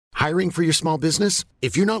Hiring for your small business?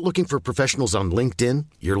 If you're not looking for professionals on LinkedIn,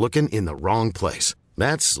 you're looking in the wrong place.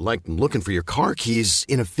 That's like looking for your car keys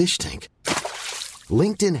in a fish tank.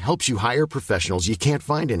 LinkedIn helps you hire professionals you can't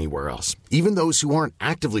find anywhere else, even those who aren't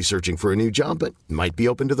actively searching for a new job but might be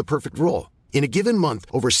open to the perfect role. In a given month,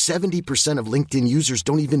 over 70% of LinkedIn users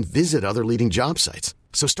don't even visit other leading job sites.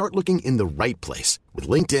 So start looking in the right place. With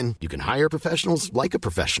LinkedIn, you can hire professionals like a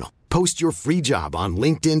professional. Post your free job on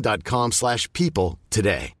linkedin.com/people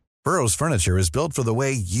today. Burrow's furniture is built for the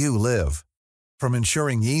way you live. From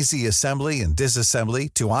ensuring easy assembly and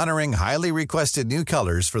disassembly to honoring highly requested new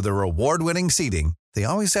colors for their award-winning seating, they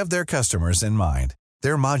always have their customers in mind.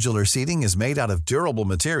 Their modular seating is made out of durable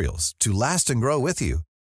materials to last and grow with you.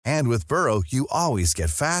 And with Burrow, you always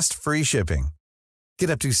get fast, free shipping.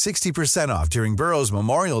 Get up to 60% off during Burrow's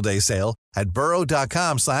Memorial Day sale at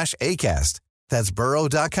burrow.com/ACAST. That's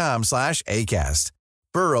burrow.com/ACAST.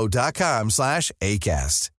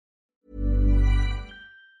 burrow.com/ACAST.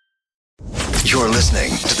 You're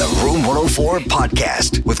listening to the Room 104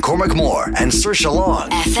 podcast with Cormac Moore and Saoirse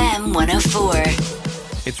Long. FM 104.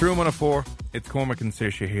 It's Room 104. It's Cormac and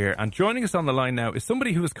Saoirse here. And joining us on the line now is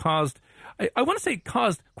somebody who has caused, I want to say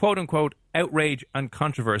caused, quote unquote, outrage and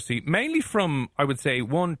controversy, mainly from, I would say,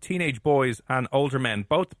 one, teenage boys and older men,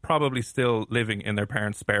 both probably still living in their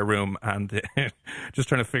parents' spare room and just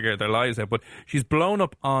trying to figure their lives out. But she's blown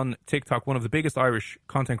up on TikTok, one of the biggest Irish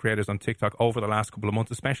content creators on TikTok over the last couple of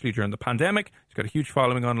months, especially during the pandemic. She's got a huge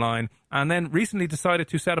following online, and then recently decided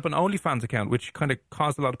to set up an OnlyFans account, which kind of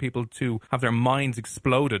caused a lot of people to have their minds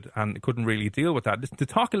exploded and couldn't really deal with that. To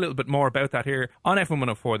talk a little bit more about that here on FM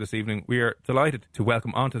 104 this evening, we are delighted to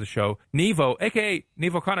welcome onto the show Niamh, aka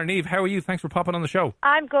Niamh O'Connor. Niamh, how are you? Thanks for popping on the show.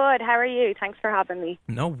 I'm good. How are you? Thanks for having me.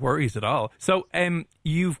 No worries at all. So,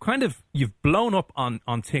 you've blown up on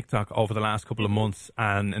TikTok over the last couple of months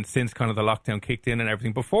and since kind of the lockdown kicked in and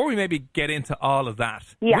everything. Before we maybe get into all of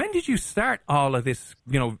that, when did you start all of this,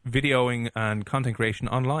 videoing and content creation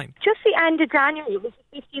online? Just the end of January. It was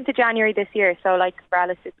the 15th of January this year, so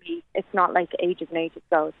relatively, it's not like ages and ages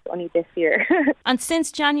ago. It's only this year. And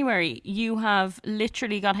since January, you have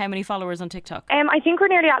literally got how many followers on TikTok? I think we're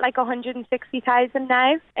nearly at 160,000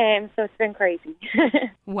 now, so it's been crazy.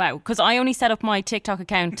 Wow, because I only set up my TikTok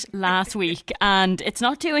account last week and it's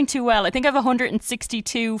not doing too well. I think I have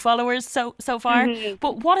 162 followers so far. Mm-hmm.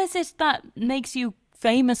 But what is it that makes you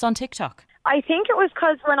famous on TikTok? I think it was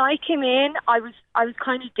because when I came in, I was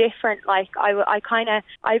kind of different. I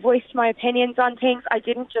voiced my opinions on things. I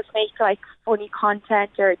didn't just make funny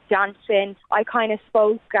content or dancing. I kind of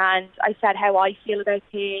spoke and I said how I feel about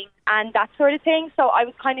things and that sort of thing. So I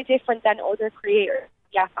was kind of different than other creators.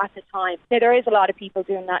 Yeah, at the time. Now, there is a lot of people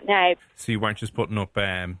doing that now. So you weren't just putting up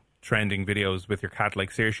trending videos with your cat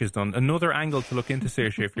like Saoirse's done. Another angle to look into,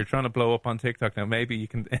 Saoirse, if you're trying to blow up on TikTok now, maybe you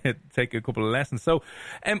can take a couple of lessons. So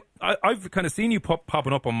I've kind of seen you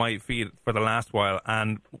popping up on my feed for the last while,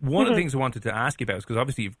 and one of the things I wanted to ask you about is, because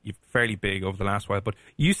obviously you're fairly big over the last while, but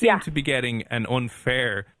you seem to be getting an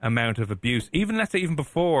unfair amount of abuse, even let's say even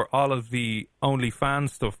before all of the OnlyFans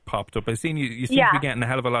stuff popped up. I've seen you seem to be getting a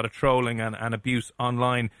hell of a lot of trolling and abuse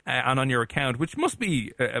online and on your account, which must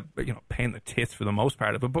be pain in the tits for the most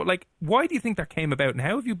part of it. But why do you think that came about, and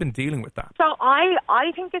how have you been dealing with that? So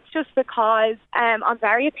I think it's just because I'm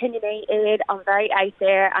very opinionated, I'm very out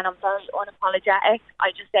there, and I'm very unapologetic.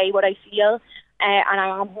 I just say what I feel, and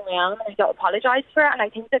I am who I am, and I don't apologise for it. And I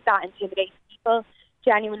think that intimidates people.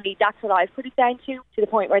 Genuinely, that's what I've put it down to the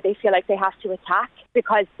point where they feel like they have to attack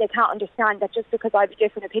because they can't understand that just because I have a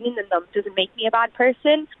different opinion than them doesn't make me a bad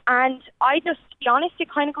person. And I just, to be honest, it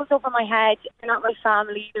kind of goes over my head. They're not my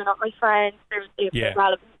family, they're not my friends, they're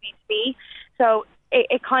relevant to me. So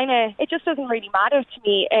it just doesn't really matter to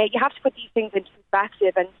me. You have to put these things into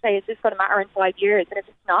perspective and say, is this going to matter in 5 years? And if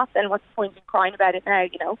it's not, then what's the point in crying about it now,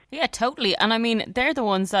 Yeah, totally. And I mean, they're the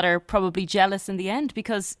ones that are probably jealous in the end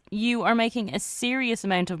because you are making a serious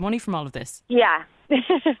amount of money from all of this. Yeah.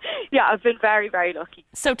 Yeah, I've been very, very lucky.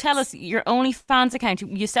 So tell us, your OnlyFans account,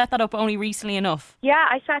 you set that up only recently enough? Yeah,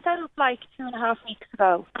 I set that up 2.5 weeks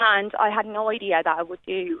ago, and I had no idea that I would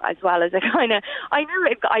do as well as I knew I'd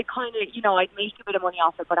make a bit of money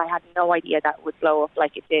off it, but I had no idea that it would blow up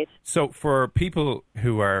like it did. So for people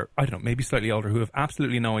who are, I don't know, maybe slightly older, who have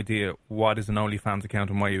absolutely no idea what is an OnlyFans account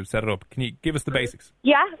and why you set it up, can you give us the basics?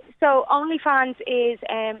 Yeah, so OnlyFans is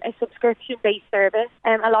a subscription-based service.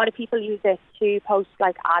 A lot of people use it to post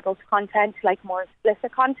adult content, more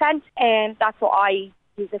explicit content, and that's what I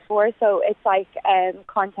use it for. So it's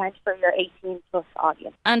content for your 18 plus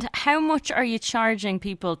audience. And how much are you charging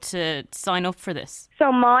people to sign up for this?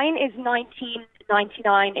 So mine is $19.99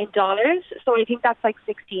 $99 in dollars. So I think that's like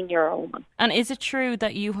 €16 a month. And is it true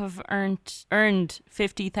that you have earned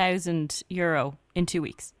 €50,000 in 2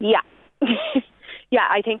 weeks? Yeah. Yeah,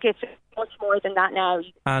 I think it's much more than that now.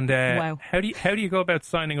 And Wow. how do you go about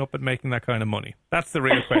signing up and making that kind of money? That's the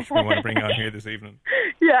real question we want to bring on here this evening.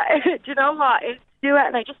 Yeah, do you know what? It's do it,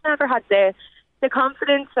 and I just never had the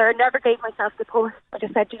confidence, or never gave myself the push. I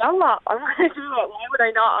just said, do you know what? I want to do it. Why would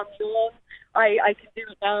I not? I'm young. I can do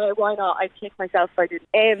it now. Why not? I'd kick myself if I didn't.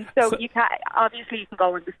 So you can obviously you can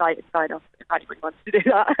go and decide and sign up if anybody wants to do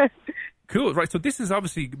that. Cool, right. So this is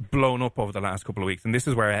obviously blown up over the last couple of weeks, and this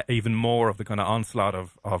is where even more of the kind of onslaught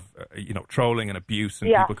of trolling and abuse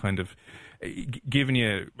and people kind of giving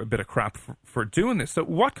you a bit of crap for doing this. So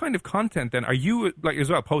what kind of content then are you like as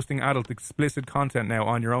well posting adult explicit content now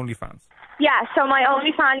on your OnlyFans? Yeah, so my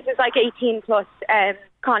OnlyFans is like 18 plus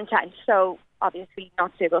content. So obviously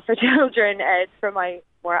not suitable for children. It's for my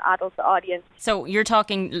more adult audience. So you're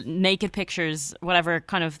talking naked pictures, whatever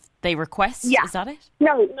kind of they request? Yeah. Is that it?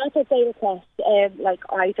 No, not that they request. Like,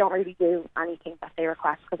 I don't really do anything that they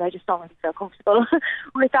request because I just don't really feel comfortable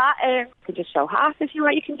with that. You can just show half if you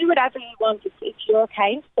want. You can do whatever you want. It's your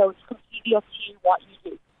account, so it's completely up to you what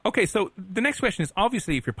you do. Okay, so the next question is,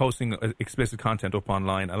 obviously, if you're posting explicit content up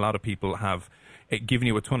online, a lot of people have given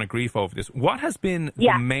you a ton of grief over this. What has been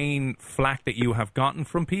the main flack that you have gotten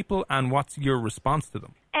from people, and what's your response to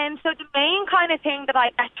them? So the main kind of thing that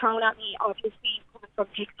I get thrown at me, obviously, coming from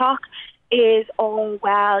TikTok, is, oh,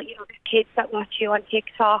 well, you know, the kids that watch you on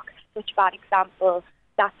TikTok, such a bad example,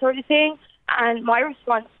 that sort of thing. And my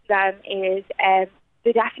response to them is,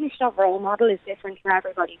 the definition of role model is different for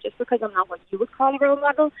everybody. Just because I'm not what you would call a role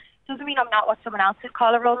model doesn't mean I'm not what someone else would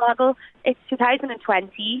call a role model. It's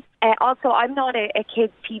 2020. Also, I'm not a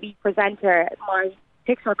kids TV presenter. My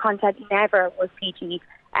TikTok content never was PG,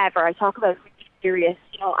 ever. I talk about really serious,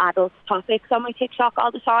 adult topics on my TikTok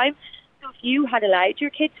all the time. So if you had allowed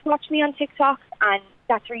your kids to watch me on TikTok, and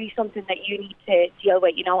that's really something that you need to deal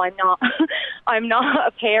with. I'm not I'm not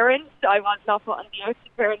a parent. I was not put on the earth to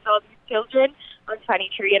parent all these children. I'm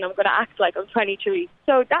 23 and I'm going to act like I'm 23.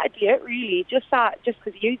 So that'd be it, really. Just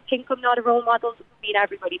because you think I'm not a role model doesn't mean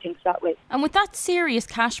everybody thinks that way. And with that serious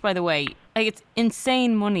cash, by the way, like it's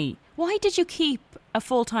insane money. Why did you keep a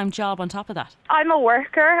full-time job on top of that? I'm a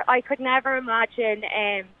worker. I could never imagine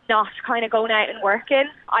not kind of going out and working.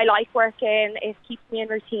 I like working. It keeps me in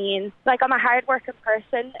routine. Like, I'm a hard-working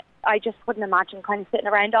person. I just couldn't imagine kind of sitting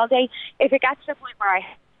around all day. If it gets to the point where I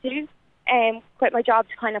have to quit my job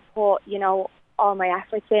to kind of put, all my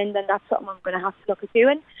efforts in, then that's something I'm going to have to look at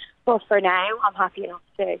doing. But for now, I'm happy enough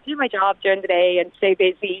to do my job during the day and stay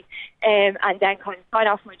busy, and then kind of sign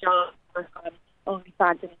off my job, work on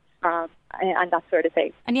OnlyFans and Instagram and that sort of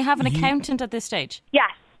thing. And you have an accountant at this stage? Yes,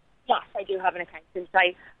 I do have an accountant.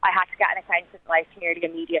 I had to get an accountant like nearly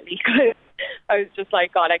immediately because I was just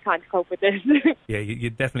like, God, I can't cope with this. Yeah, you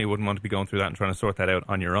definitely wouldn't want to be going through that and trying to sort that out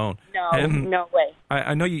on your own. No, no way.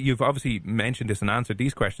 I know you've obviously mentioned this and answered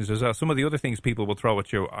these questions as well. Some of the other things people will throw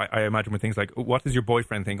at you, I imagine, were things like, what does your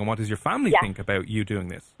boyfriend think and what does your family think about you doing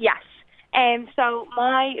this? Yes. So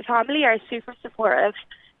my family are super supportive,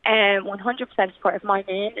 100% supportive. My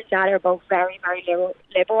mum and dad are both very, very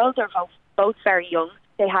liberal. They're both very young.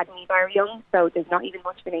 They had me very young, so there's not even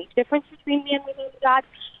much of an age difference between me and my mum and dad.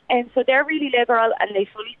 And so they're really liberal and they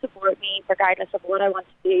fully support me regardless of what I want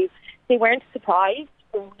to do. They weren't surprised.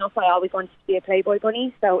 Growing up, I always wanted to be a Playboy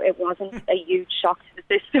bunny, so it wasn't a huge shock to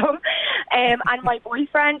the system. And my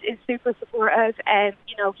boyfriend is super supportive.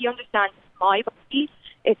 He understands it's my body,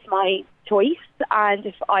 it's my choice, and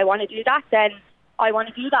if I want to do that, then I want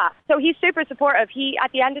to do that. So he's super supportive.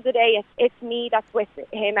 At the end of the day, it's me that's with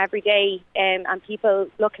him every day, and people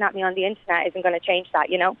looking at me on the internet isn't going to change that,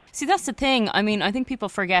 See, that's the thing. I mean, I think people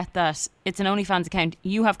forget that it's an OnlyFans account.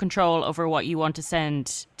 You have control over what you want to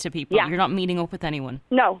send to people. Yeah. You're not meeting up with anyone.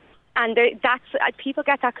 No. And people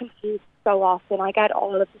get that confused so often. I get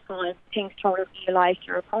all of the time things thrown at me like,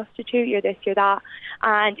 you're a prostitute, you're this, you're that.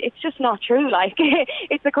 And it's just not true. Like,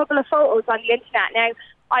 it's a couple of photos on the internet. Now,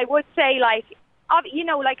 I would say, like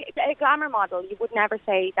a glamour model, you would never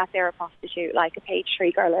say that they're a prostitute, like a page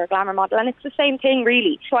 3 girl or a glamour model, and it's the same thing,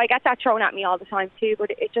 really. So I get that thrown at me all the time too,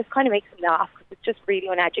 but it just kind of makes me laugh because it's just really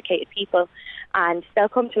uneducated people, and they'll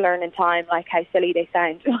come to learn in time, like how silly they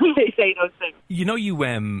sound when they say those things.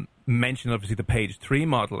 You mentioned obviously the page 3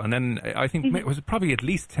 model, and then I think it was probably at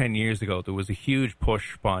least 10 years ago there was a huge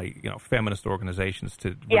push by feminist organisations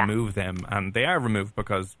to remove them, and they are removed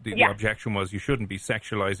because the objection was you shouldn't be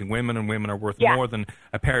sexualising women, and women are worth more than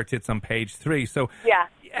a pair of tits on page 3. So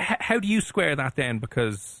how do you square that then,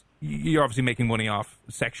 because you're obviously making money off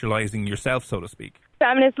sexualising yourself, so to speak?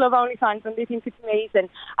 Feminists love OnlyFans and they think it's amazing.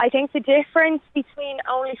 I think the difference between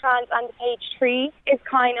OnlyFans and the page 3 is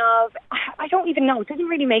kind of, I don't even know, it doesn't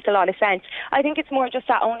really make a lot of sense. I think it's more just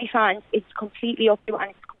that OnlyFans, it's completely up to you and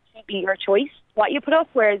it's completely your choice what you put up,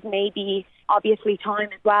 whereas maybe obviously time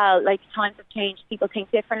as well, like times have changed, people think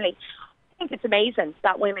differently. I think it's amazing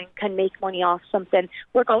that women can make money off something.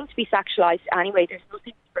 We're going to be sexualised anyway, there's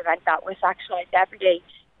nothing to prevent that. We're sexualised every day,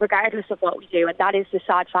 regardless of what we do, and that is the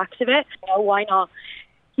sad fact of it. You know, why not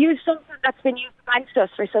use something that's been used against us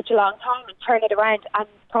for such a long time and turn it around and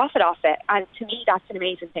profit off it? And to me, that's an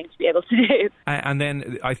amazing thing to be able to do. And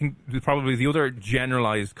then I think probably the other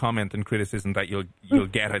generalised comment and criticism that you'll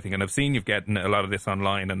get, I think, and I've seen you've gotten a lot of this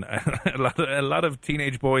online, and a lot of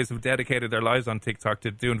teenage boys have dedicated their lives on TikTok to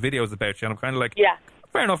doing videos about you, and I'm kind of like, yeah,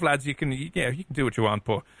 fair enough, lads, you can do what you want,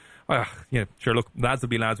 but yeah, sure, look, lads will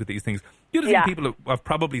be lads with these things. The other thing people have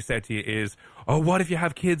probably said to you is, oh, what if you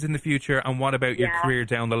have kids in the future, and what about your career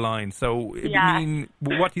down the line? So, I mean,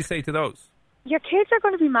 what do you say to those? Your kids are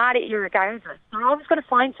going to be mad at you regardless. They're always going to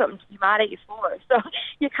find something to be mad at you for. So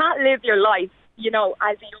you can't live your life, you know,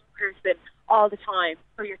 as a young person all the time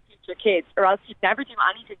for your future kids, or else you'd never do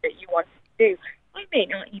anything that you want to do. I may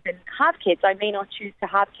not even have kids. I may not choose to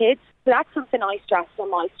have kids. So that's something I stressed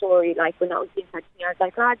on my story, like when that was being said to me. I was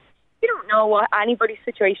like, lads, you don't know what anybody's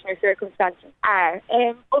situation or circumstances are.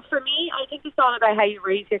 But for me, I think it's all about how you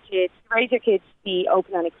raise your kids. You raise your kids to be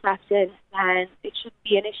open and accepting, and it shouldn't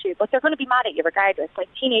be an issue. But they're going to be mad at you regardless. Like,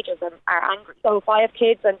 teenagers are angry. So if I have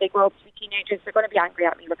kids and they grow up to be teenagers, they're going to be angry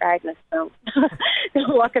at me regardless. So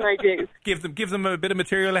what can I do? Give them a bit of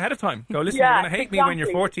material ahead of time. Go, listen, you're going to hate me when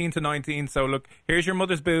you're 14 to 19. So look, here's your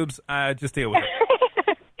mother's boobs. Just deal with it.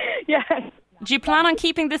 Yeah. Do you plan on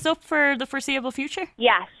keeping this up for the foreseeable future?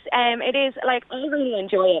 Yes, it is. Like, I really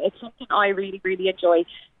enjoy it. It's something I really, really enjoy.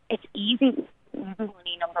 It's easy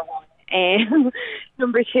money, number one.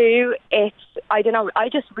 Number two, I don't know, I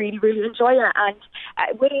just really, really enjoy it. And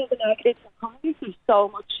with all the negatives and comments, there's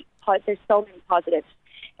so many positives.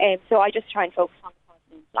 So I just try and focus on the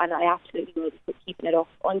positives, and I absolutely will be keeping it up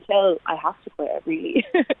until I have to quit it, really.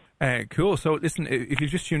 Cool. So, listen, if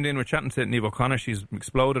you've just tuned in, we're chatting to Niamh O'Connor. She's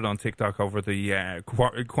exploded on TikTok over the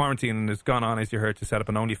quarantine and has gone on, as you heard, to set up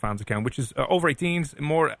an OnlyFans account, which is over 18s,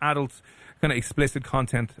 more adult, kind of explicit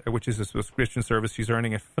content, which is a subscription service. She's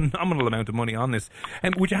earning a phenomenal amount of money on this.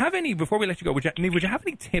 Would you have any, before we let you go, would you have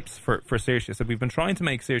any tips for Saoirse? So we've been trying to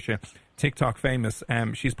make Saoirse TikTok famous.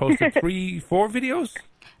 She's posted 4 videos?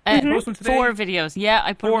 4 videos. Yeah,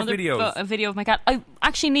 I put a video of my cat.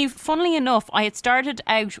 Actually, Niamh, funnily enough, I had started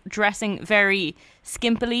out dressing very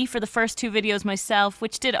skimpily for the first 2 videos myself,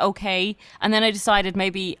 which did okay, and then I decided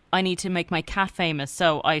maybe I need to make my cat famous,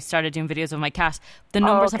 so I started doing videos of my cat. The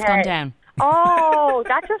numbers have gone down. Oh,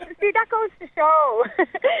 that goes to show.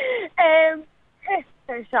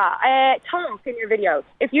 Talk in your videos.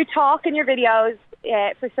 If you talk in your videos,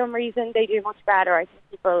 for some reason they do much better. I think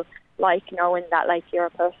people like knowing that, like, you're a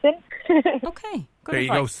person. Okay, good there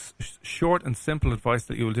advice. You go. Short and simple advice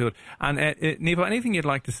that you will do it. And Niamh, anything you'd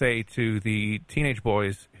like to say to the teenage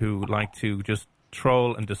boys who like to just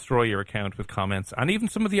troll and destroy your account with comments, and even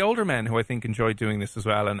some of the older men who I think enjoy doing this as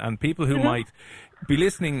well, and people who might be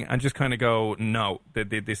listening and just kind of go, no,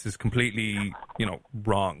 this is completely,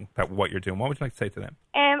 wrong, that what you're doing? What would you like to say to them?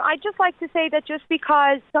 I'd just like to say that just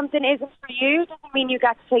because something isn't for you doesn't mean you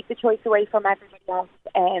get to take the choice away from everybody else.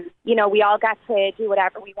 We all get to do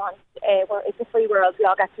whatever we want. It's a free world. We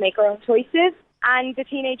all get to make our own choices. And the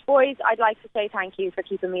teenage boys, I'd like to say thank you for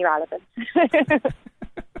keeping me relevant.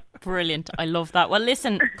 Brilliant. I love that. Well,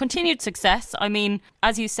 listen, continued success. I mean,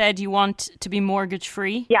 as you said, you want to be mortgage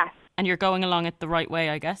free. Yes. And you're going along it the right way,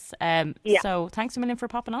 I guess. So thanks a million for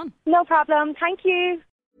popping on. No problem. Thank you.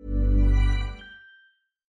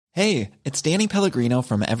 Hey, it's Danny Pellegrino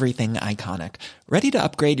from Everything Iconic. Ready to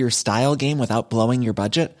upgrade your style game without blowing your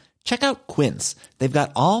budget? Check out Quince. They've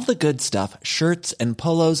got all the good stuff, shirts and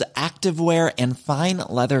polos, activewear, and fine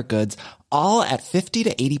leather goods, all at 50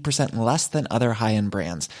 to 80% less than other high-end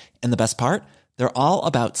brands. And the best part? They're all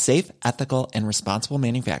about safe, ethical, and responsible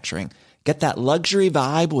manufacturing. Get that luxury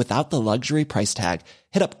vibe without the luxury price tag.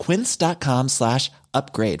 Hit up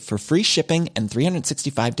quince.com/upgrade for free shipping and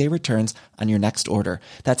 365-day returns on your next order.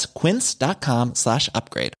 That's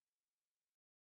quince.com/upgrade.